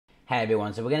Hey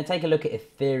everyone, so we're going to take a look at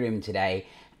Ethereum today,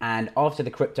 and after the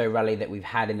crypto rally that we've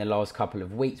had in the last couple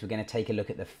of weeks, we're going to take a look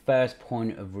at the first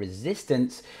point of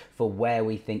resistance for where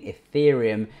we think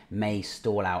Ethereum may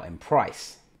stall out in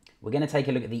price. We're going to take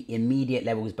a look at the immediate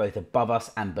levels both above us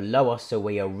and below us, so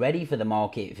we are ready for the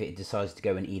market if it decides to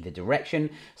go in either direction.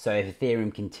 So if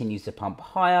Ethereum continues to pump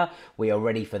higher, we are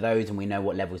ready for those and we know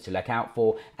what levels to look out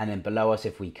for. And then below us,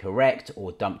 if we correct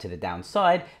or dump to the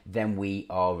downside, then we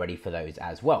are ready for those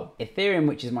as well. Ethereum,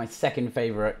 which is my second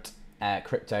favorite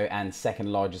crypto and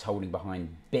second largest holding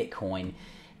behind Bitcoin,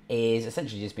 is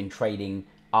essentially just been trading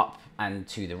up and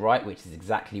to the right, which is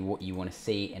exactly what you want to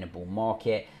see in a bull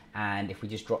market. And if we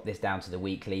just drop this down to the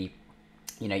weekly,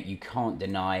 you can't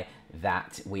deny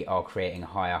that we are creating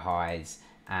higher highs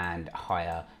and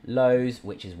higher lows,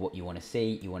 which is what you want to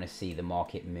see. You want to see the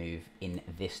market move in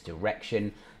this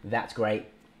direction. That's great.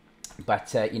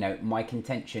 But, my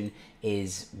contention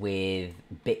is with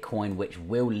Bitcoin, which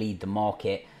will lead the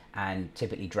market and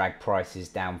typically drag prices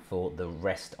down for the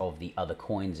rest of the other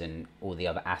coins and all the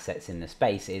other assets in the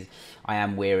space. Is I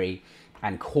am wary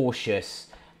and cautious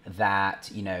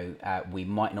that we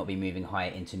might not be moving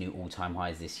higher into new all-time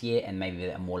highs this year, and maybe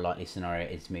a more likely scenario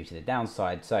is to move to the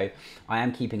downside. So I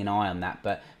am keeping an eye on that,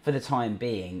 but for the time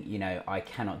being, I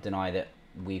cannot deny that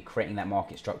we're creating that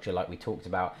market structure like we talked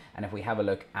about. And if we have a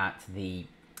look at the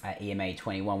EMA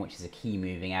 21, which is a key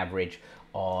moving average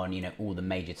on all the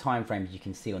major time frames, you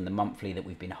can see on the monthly that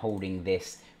we've been holding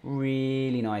this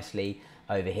really nicely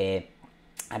over here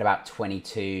at about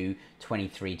 $22,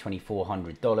 $23,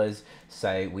 $2,400.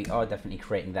 So we are definitely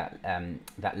creating that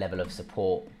that level of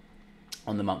support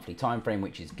on the monthly time frame,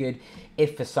 which is good.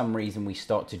 If for some reason we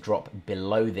start to drop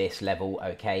below this level,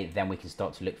 okay, then we can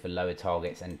start to look for lower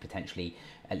targets and potentially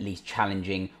at least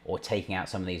challenging or taking out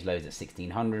some of these lows at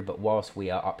 1600. But whilst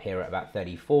we are up here at about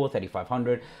 34,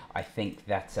 3500, I think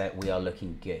that we are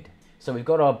looking good. So we've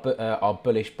got our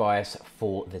bullish bias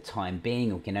for the time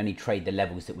being. We can only trade the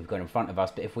levels that we've got in front of us.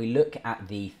 But if we look at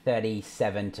the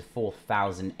 37 to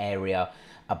 4,000 area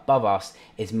above us,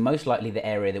 is most likely the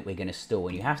area that we're going to stall.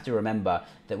 And you have to remember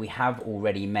that we have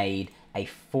already made a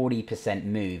 40%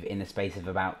 move in the space of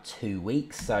about 2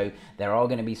 weeks. So there are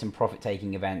going to be some profit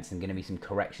taking events and going to be some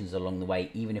corrections along the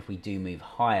way, even if we do move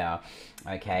higher.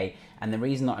 Okay. And the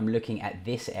reason that I'm looking at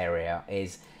this area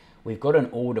is we've got an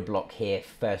order block here,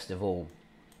 first of all,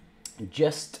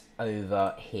 just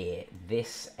over here,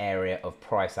 this area of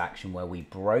price action where we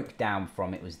broke down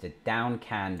from. It was the down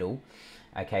candle,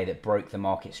 okay, that broke the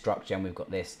market structure, and we've got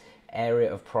this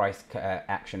area of price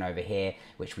action over here,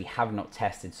 which we have not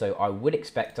tested. So I would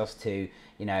expect us to,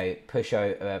 push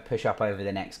up over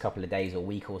the next couple of days or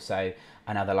week or so,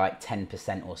 another like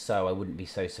 10% or so. I wouldn't be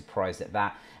so surprised at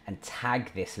that, and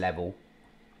tag this level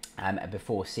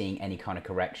before seeing any kind of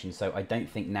correction. So I don't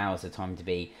think now is the time to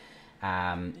be,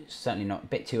 certainly not, a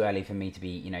bit too early for me to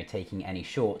be, taking any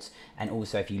shorts. And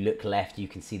also if you look left, you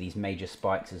can see these major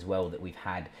spikes as well that we've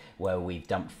had where we've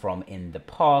dumped from in the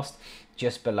past,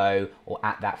 just below or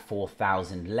at that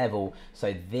 4,000 level.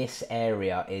 So this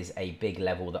area is a big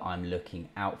level that I'm looking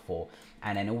out for.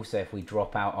 And then also if we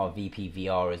drop out our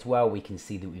VPVR as well, we can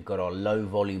see that we've got our low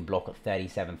volume block at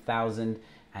 37,000.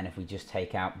 And if we just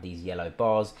take out these yellow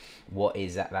bars, what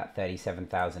is at that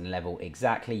 37,000 level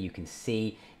exactly? You can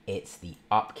see it's the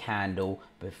up candle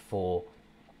before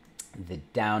the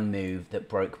down move that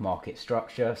broke market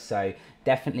structure. So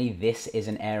definitely this is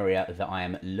an area that I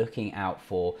am looking out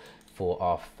for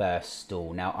our first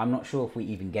stall. Now, I'm not sure if we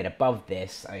even get above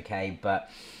this, okay,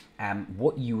 but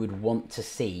what you would want to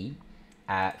see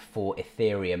for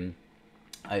Ethereum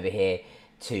over here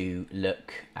to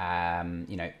look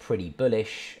pretty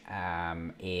bullish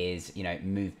is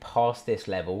move past this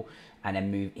level and then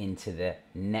move into the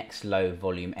next low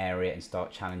volume area and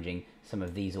start challenging some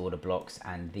of these order blocks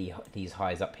and these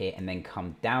highs up here, and then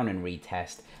come down and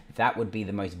retest. That would be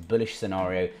the most bullish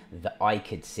scenario that I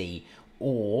could see.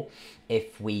 Or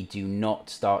if we do not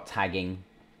start tagging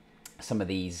some of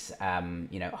these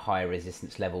higher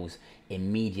resistance levels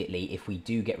immediately, if we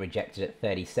do get rejected at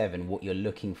 37, what you're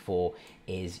looking for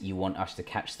is you want us to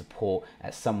catch support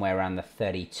at somewhere around the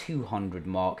 3,200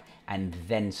 mark, and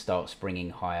then start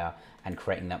springing higher and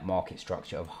creating that market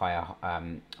structure of higher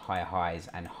highs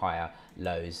and higher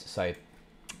lows. So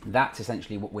that's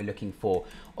essentially what we're looking for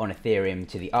on Ethereum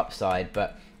to the upside.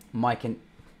 But my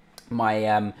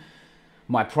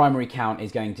My primary count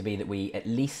is going to be that we at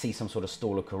least see some sort of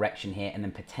stall or correction here, and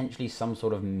then potentially some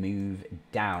sort of move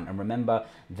down. And remember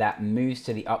that moves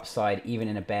to the upside, even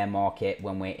in a bear market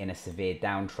when we're in a severe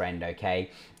downtrend,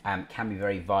 okay, can be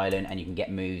very violent, and you can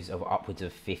get moves of upwards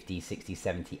of 50, 60,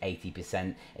 70,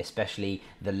 80%, especially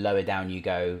the lower down you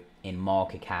go in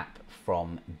market cap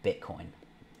from Bitcoin.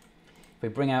 If we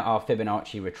bring out our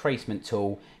Fibonacci retracement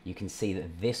tool, you can see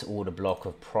that this order block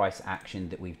of price action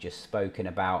that we've just spoken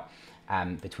about,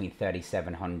 between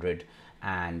 $3,700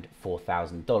 and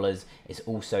 $4,000, is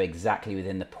also exactly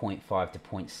within the 0.5 to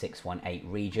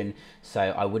 0.618 region. So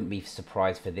I wouldn't be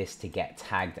surprised for this to get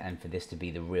tagged and for this to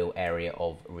be the real area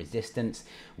of resistance.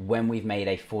 When we've made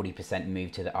a 40%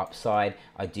 move to the upside,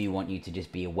 I do want you to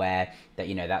just be aware that,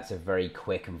 you know, that's a very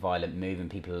quick and violent move, and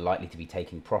people are likely to be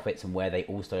taking profits, and where they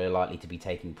also are likely to be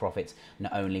taking profits,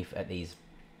 not only at these,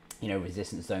 you know,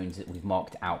 resistance zones that we've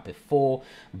marked out before,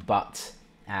 but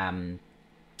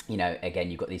you know, again,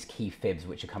 you've got these key fibs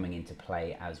which are coming into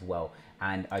play as well.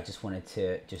 And I just wanted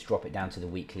to just drop it down to the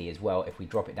weekly as well. If we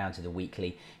drop it down to the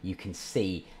weekly, you can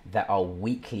see that our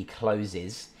weekly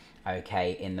closes,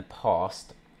 okay, in the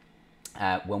past,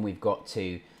 when we've got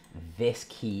to this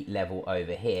key level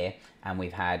over here, and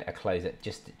we've had a close at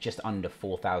just under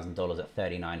 $4,000 at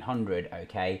 3,900,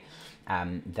 okay,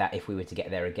 that if we were to get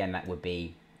there again, that would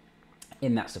be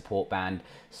in that support band.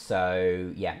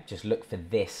 So yeah, just look for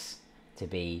this to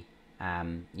be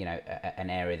you know, an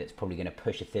area that's probably going to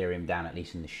push Ethereum down, at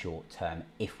least in the short term,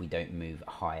 if we don't move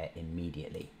higher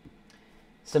immediately.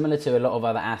 Similar to a lot of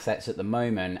other assets at the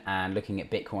moment, and looking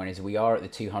at Bitcoin, is we are at the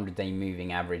 200-day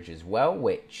moving average as well,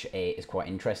 which is quite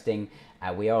interesting.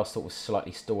 We are sort of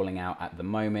slightly stalling out at the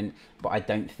moment, but I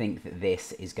don't think that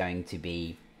this is going to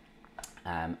be,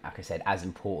 like I said, as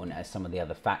important as some of the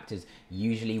other factors.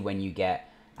 Usually when you get,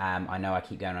 I know I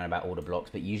keep going on about order blocks,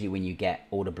 but usually when you get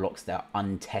order blocks that are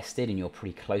untested and you're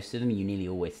pretty close to them, you nearly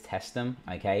always test them,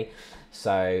 okay?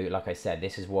 So like I said,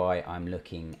 this is why I'm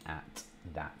looking at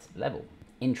that level.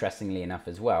 Interestingly enough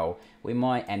as well, we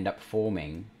might end up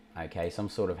forming, okay, some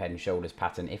sort of head and shoulders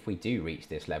pattern if we do reach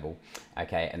this level,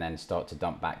 okay, and then start to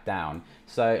dump back down.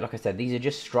 So like I said, these are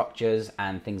just structures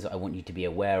and things that I want you to be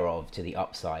aware of to the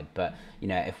upside. But you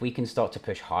know, if we can start to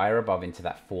push higher above into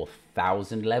that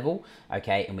 4,000 level,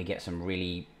 okay, and we get some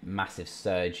really massive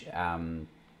surge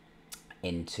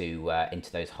into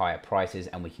those higher prices,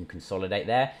 and we can consolidate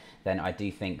there, then I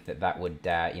do think that that would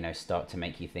you know, start to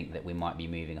make you think that we might be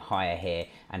moving higher here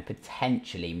and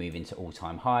potentially move into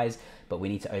all-time highs. But we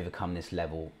need to overcome this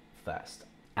level first.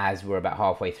 As we're about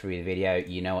halfway through the video,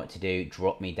 you know what to do.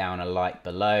 Drop me down a like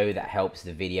below. That helps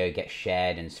the video get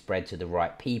shared and spread to the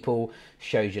right people,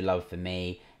 shows your love for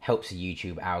me, helps the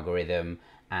YouTube algorithm.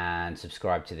 And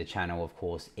subscribe to the channel, of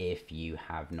course, if you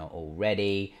have not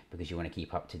already, because you want to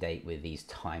keep up to date with these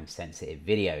time-sensitive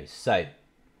videos. So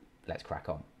let's crack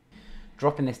on.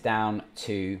 Dropping this down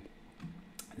to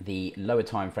the lower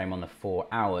time frame on the 4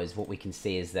 hours, what we can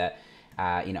see is that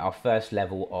you know, our first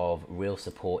level of real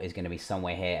support is going to be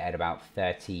somewhere here at about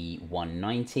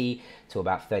 3190 to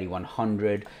about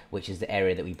 3100, which is the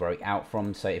area that we broke out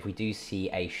from. So if we do see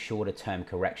a shorter term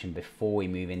correction before we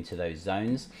move into those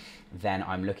zones, then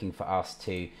I'm looking for us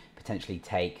to potentially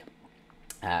take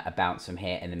a bounce from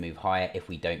here and then move higher if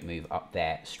we don't move up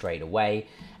there straight away.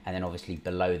 And then obviously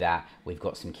below that, we've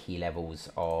got some key levels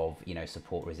of, you know,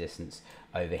 support resistance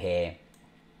over here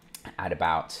at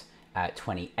about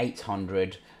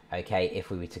 2800, okay, if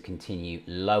we were to continue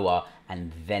lower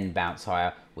and then bounce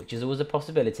higher, which is always a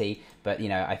possibility. But you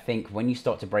know, I think when you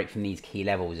start to break from these key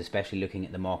levels, especially looking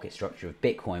at the market structure of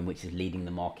Bitcoin, which is leading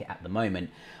the market at the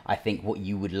moment, I think what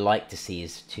you would like to see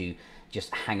is to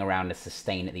just hang around and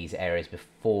sustain at these areas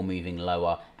before moving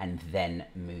lower and then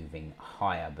moving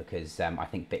higher, because I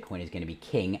think Bitcoin is going to be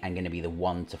king and going to be the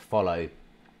one to follow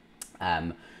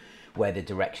where the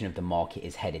direction of the market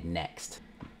is headed next.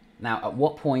 Now, at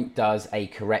what point does a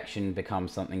correction become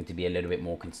something to be a little bit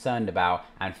more concerned about?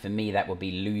 And for me, that would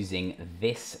be losing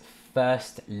this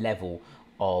first level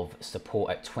of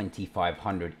support at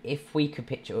 2,500. If we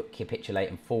capitulate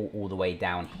and fall all the way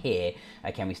down here,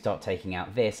 okay, we start taking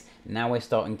out this. Now we're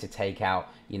starting to take out,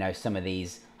 you know, some of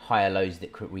these higher lows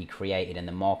that we created, and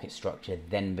the market structure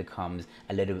then becomes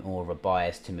a little bit more of a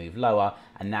bias to move lower.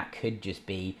 And that could just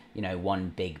be, you know,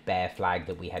 one big bear flag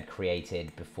that we had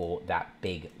created before that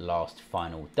big last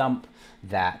final dump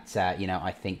that, you know,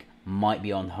 I think might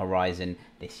be on the horizon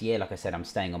this year. Like I said, I'm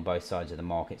staying on both sides of the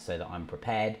market so that I'm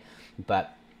prepared.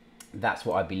 But That's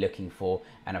what I'd be looking for.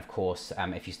 And of course,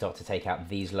 if you start to take out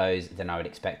these lows, then I would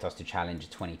expect us to challenge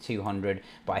 2200.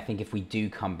 But I think if we do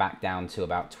come back down to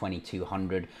about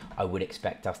 2200, I would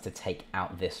expect us to take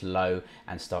out this low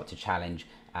and start to challenge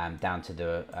down to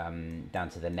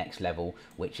the next level,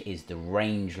 which is the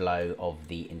range low of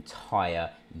the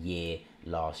entire year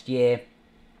last year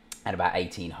at about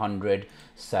 1800.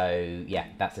 So yeah,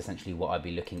 that's essentially what I'd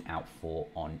be looking out for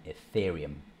on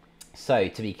Ethereum. So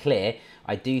to be clear,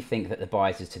 I do think that the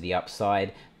bias is to the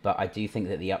upside, but I do think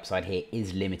that the upside here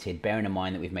is limited, bearing in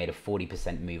mind that we've made a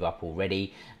 40% move up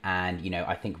already. And, you know,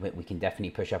 I think that we can definitely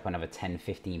push up another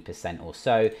 10-15% or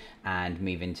so and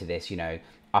move into this, you know,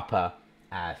 upper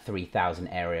 3,000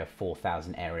 area,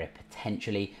 4,000 area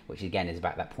potentially, which again is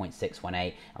about that 0.618.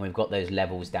 And we've got those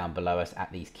levels down below us at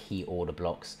these key order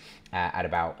blocks at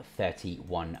about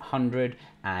 3,100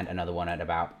 and another one at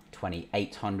about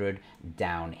 2,800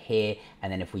 down here.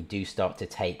 And then if we do start to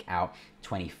take out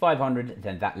 2,500,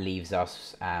 then that leaves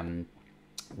us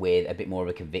with a bit more of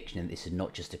a conviction that this is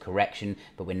not just a correction,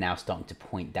 but we're now starting to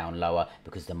point down lower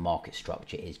because the market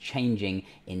structure is changing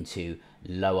into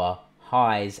lower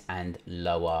highs and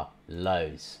lower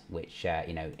lows, which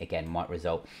you know, again might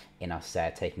result in us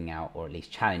taking out or at least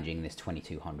challenging this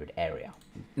 2200 area.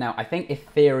 Now I think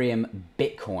Ethereum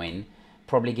Bitcoin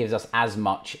probably gives us as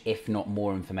much, if not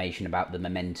more, information about the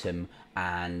momentum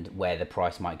and where the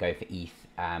price might go for ETH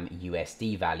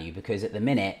USD value, because at the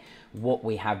minute what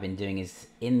we have been doing is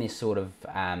in this sort of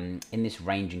in this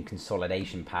range and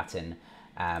consolidation pattern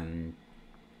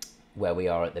where we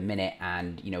are at the minute,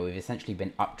 and you know, we've essentially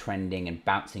been uptrending and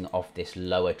bouncing off this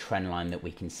lower trend line that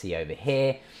we can see over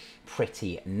here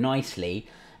pretty nicely.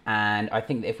 And I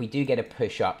think that if we do get a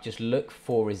push up, just look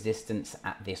for resistance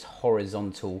at this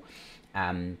horizontal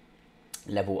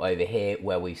level over here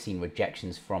where we've seen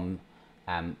rejections from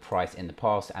price in the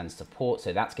past and support.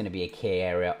 So that's going to be a key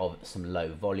area of some low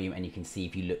volume. And you can see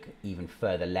if you look even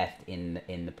further left in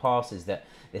the past, is that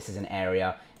this is an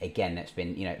area again that's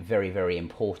been, you know, very, very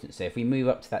important. So if we move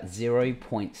up to that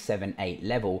 0.78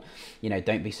 level, you know,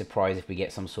 don't be surprised if we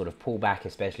get some sort of pullback,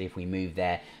 especially if we move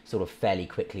there sort of fairly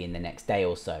quickly in the next day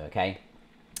or so. Okay.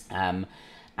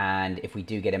 And if we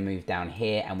do get a move down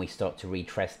here and we start to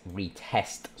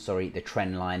retest the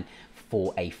trend line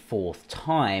for a fourth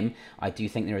time, I do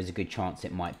think there is a good chance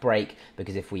it might break,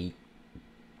 because if we,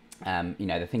 you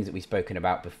know, the things that we've spoken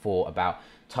about before about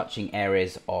touching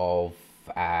areas of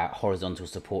horizontal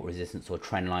support, resistance or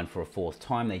trend line for a fourth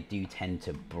time, they do tend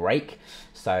to break.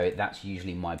 So that's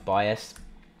usually my bias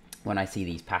when I see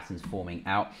these patterns forming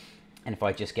out. And if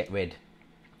I just get rid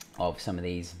of some of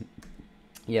these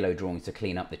yellow drawings to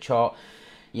clean up the chart,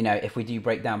 you know, if we do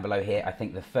break down below here, I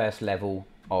think the first level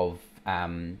of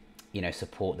you know,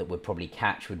 support that would probably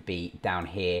catch would be down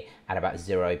here at about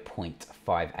 0.58,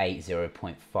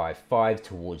 0.55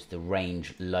 towards the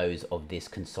range lows of this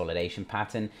consolidation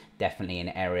pattern. Definitely an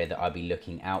area that I'll be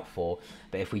looking out for.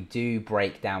 But if we do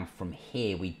break down from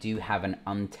here, we do have an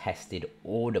untested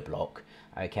order block,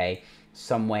 okay,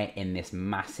 somewhere in this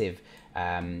massive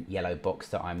yellow box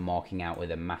that I'm marking out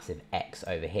with a massive X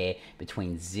over here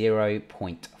between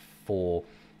 0.44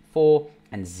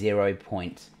 and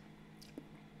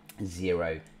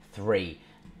 0.03.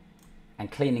 And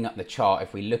cleaning up the chart,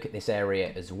 if we look at this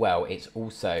area as well, it's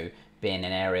also been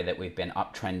an area that we've been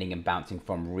uptrending and bouncing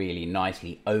from really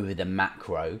nicely over the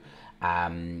macro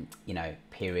you know,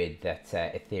 period that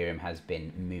Ethereum has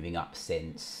been moving up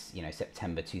since, you know,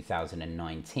 September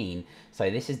 2019. So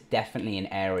this is definitely an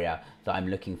area that I'm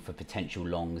looking for potential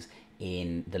longs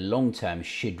in the long term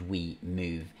should we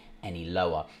move any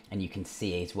lower. And you can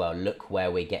see as well, look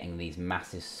where we're getting these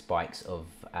massive spikes of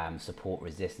support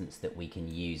resistance that we can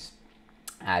use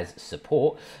as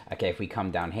support. Okay, if we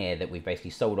come down here that we've basically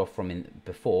sold off from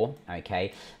before,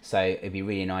 okay, so it'd be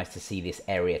really nice to see this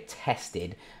area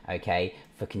tested, okay,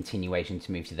 for continuation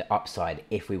to move to the upside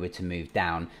if we were to move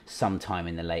down sometime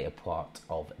in the later part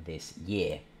of this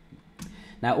year.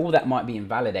 Now, all that might be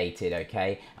invalidated,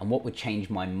 okay, and what would change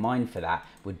my mind for that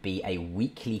would be a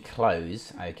weekly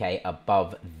close, okay,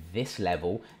 above this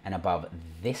level and above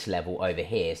this level over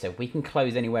here. So if we can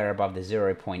close anywhere above the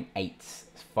 0.85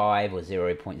 or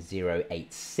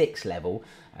 0.086 level,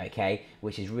 okay,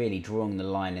 which is really drawing the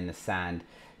line in the sand,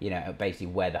 you know, basically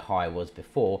where the high was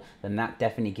before, then that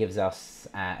definitely gives us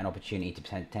an opportunity to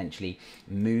potentially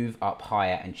move up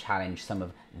higher and challenge some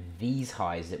of these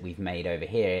highs that we've made over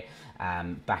here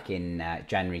back in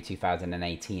January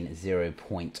 2018 at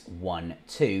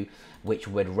 0.12, which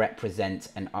would represent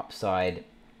an upside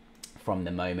from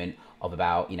the moment of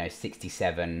about, you know,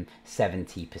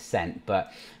 67-70%.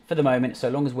 But for the moment, so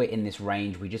long as we're in this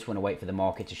range, we just want to wait for the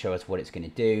market to show us what it's going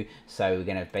to do. So we're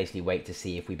going to basically wait to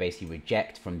see if we basically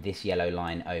reject from this yellow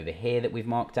line over here that we've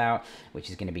marked out, which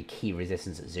is going to be key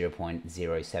resistance at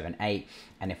 0.078.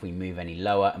 And if we move any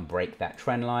lower and break that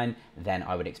trend line, then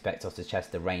I would expect us to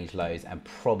test the range lows and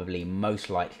probably most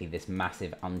likely this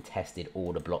massive untested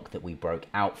order block that we broke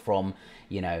out from,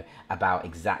 you know, about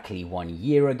exactly 1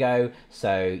 year ago.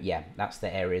 So yeah, that's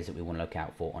the areas that we want to look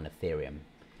out for on Ethereum.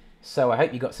 So I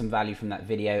hope you got some value from that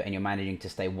video and you're managing to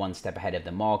stay one step ahead of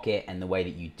the market. And the way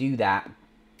that you do that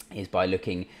is by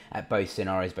looking at both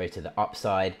scenarios, both to the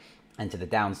upside and to the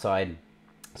downside,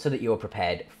 so that you're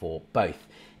prepared for both.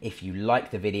 If you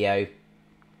like the video,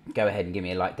 go ahead and give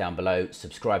me a like down below.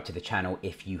 Subscribe to the channel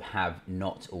if you have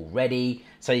not already,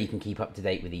 so you can keep up to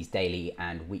date with these daily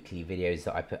and weekly videos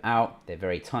that I put out. They're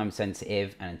very time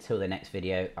sensitive, and until the next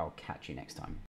video, I'll catch you next time.